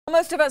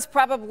Most of us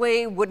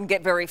probably wouldn't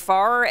get very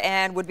far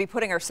and would be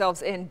putting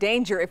ourselves in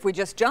danger if we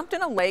just jumped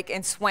in a lake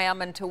and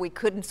swam until we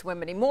couldn't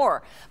swim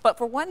anymore. But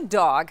for one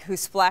dog who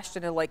splashed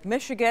into Lake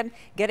Michigan,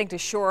 getting to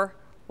shore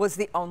was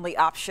the only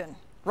option.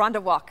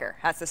 Rhonda Walker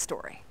has the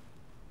story.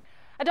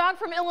 A dog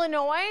from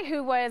Illinois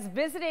who was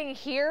visiting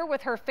here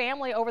with her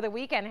family over the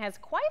weekend has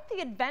quite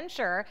the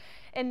adventure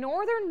in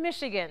northern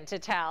Michigan to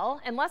tell.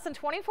 In less than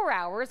 24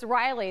 hours,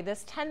 Riley,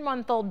 this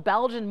 10-month-old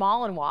Belgian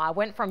Malinois,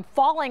 went from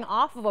falling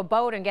off of a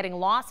boat and getting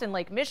lost in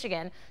Lake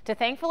Michigan to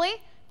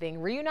thankfully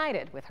being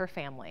reunited with her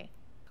family.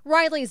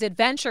 Riley's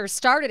adventure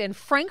started in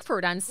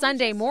Frankfurt on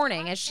Sunday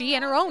morning as she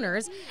and her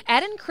owners,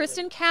 Ed and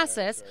Kristen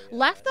Cassis,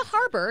 left the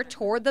harbor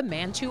toward the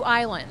Mantua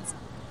Islands.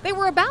 They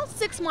were about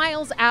 6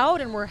 miles out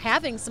and were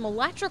having some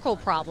electrical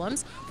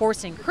problems,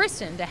 forcing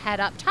Kristen to head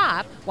up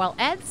top while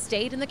Ed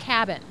stayed in the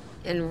cabin.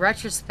 In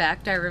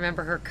retrospect, I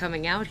remember her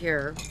coming out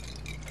here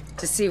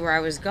to see where I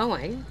was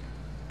going.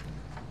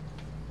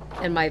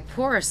 And my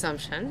poor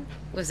assumption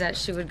was that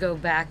she would go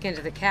back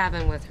into the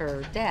cabin with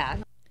her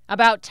dad.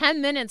 About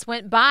 10 minutes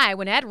went by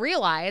when Ed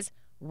realized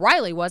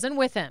Riley wasn't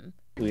with him.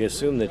 We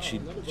assumed that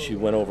she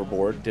went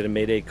overboard, did a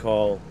mayday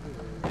call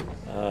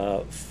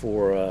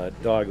for a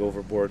dog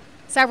overboard.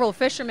 Several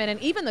fishermen and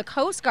even the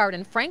Coast Guard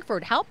in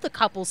Frankfurt helped the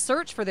couple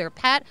search for their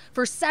pet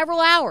for several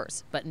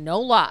hours, but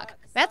no luck.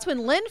 That's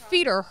when Lynn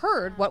Feeder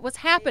heard what was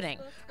happening.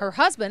 Her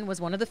husband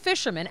was one of the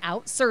fishermen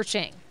out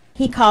searching.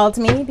 He called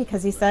me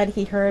because he said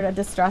he heard a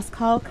distress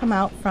call come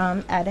out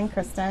from Ed and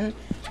Kristen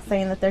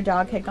saying that their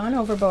dog had gone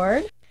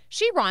overboard.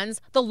 She runs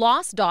the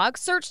Lost Dog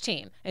Search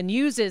Team and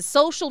uses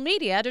social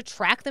media to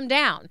track them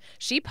down.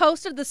 She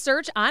posted the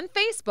search on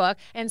Facebook,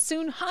 and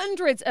soon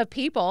hundreds of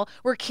people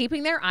were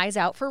keeping their eyes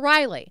out for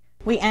Riley.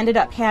 We ended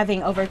up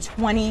having over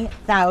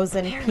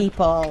 20,000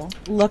 people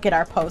look at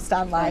our post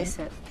online.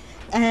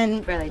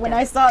 And when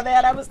I saw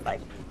that, I was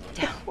like,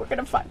 we're going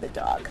to find the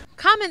dog.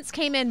 Comments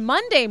came in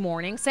Monday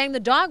morning saying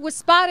the dog was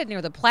spotted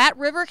near the Platte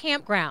River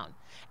campground.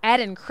 Ed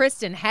and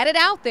Kristen headed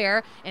out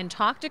there and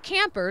talked to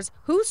campers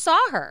who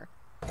saw her.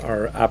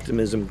 Our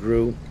optimism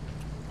grew,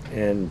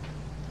 and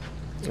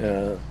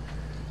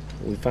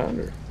we found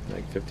her in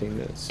like 15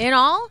 minutes. In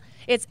all,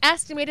 it's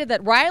estimated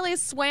that Riley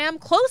swam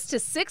close to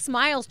 6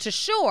 miles to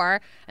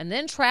shore and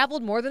then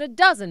traveled more than a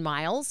dozen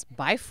miles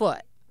by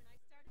foot.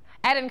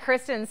 Ed and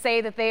Kristen say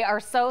that they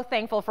are so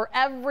thankful for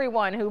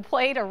everyone who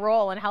played a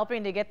role in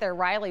helping to get their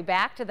Riley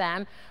back to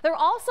them. They're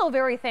also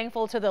very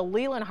thankful to the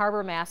Leland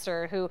Harbor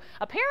Master, who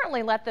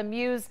apparently let them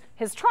use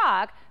his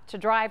truck to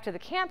drive to the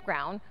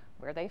campground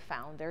where they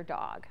found their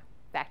dog.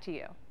 Back to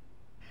you.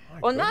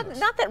 Well, not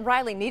that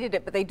Riley needed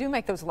it, but they do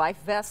make those life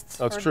vests.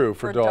 That's true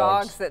for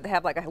dogs that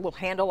have like a little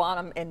handle on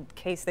them in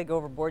case they go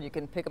overboard. You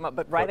can pick them up.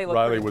 But Riley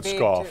would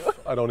scoff. Too.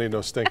 I don't need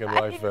no stinking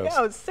life vest.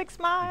 I know, 6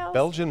 miles.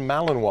 Belgian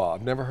Malinois.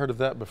 I've never heard of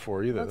that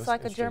before either. Looks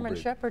like a German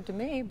Shepherd to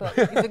me, but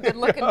he's a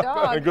good-looking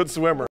dog. A good swimmer.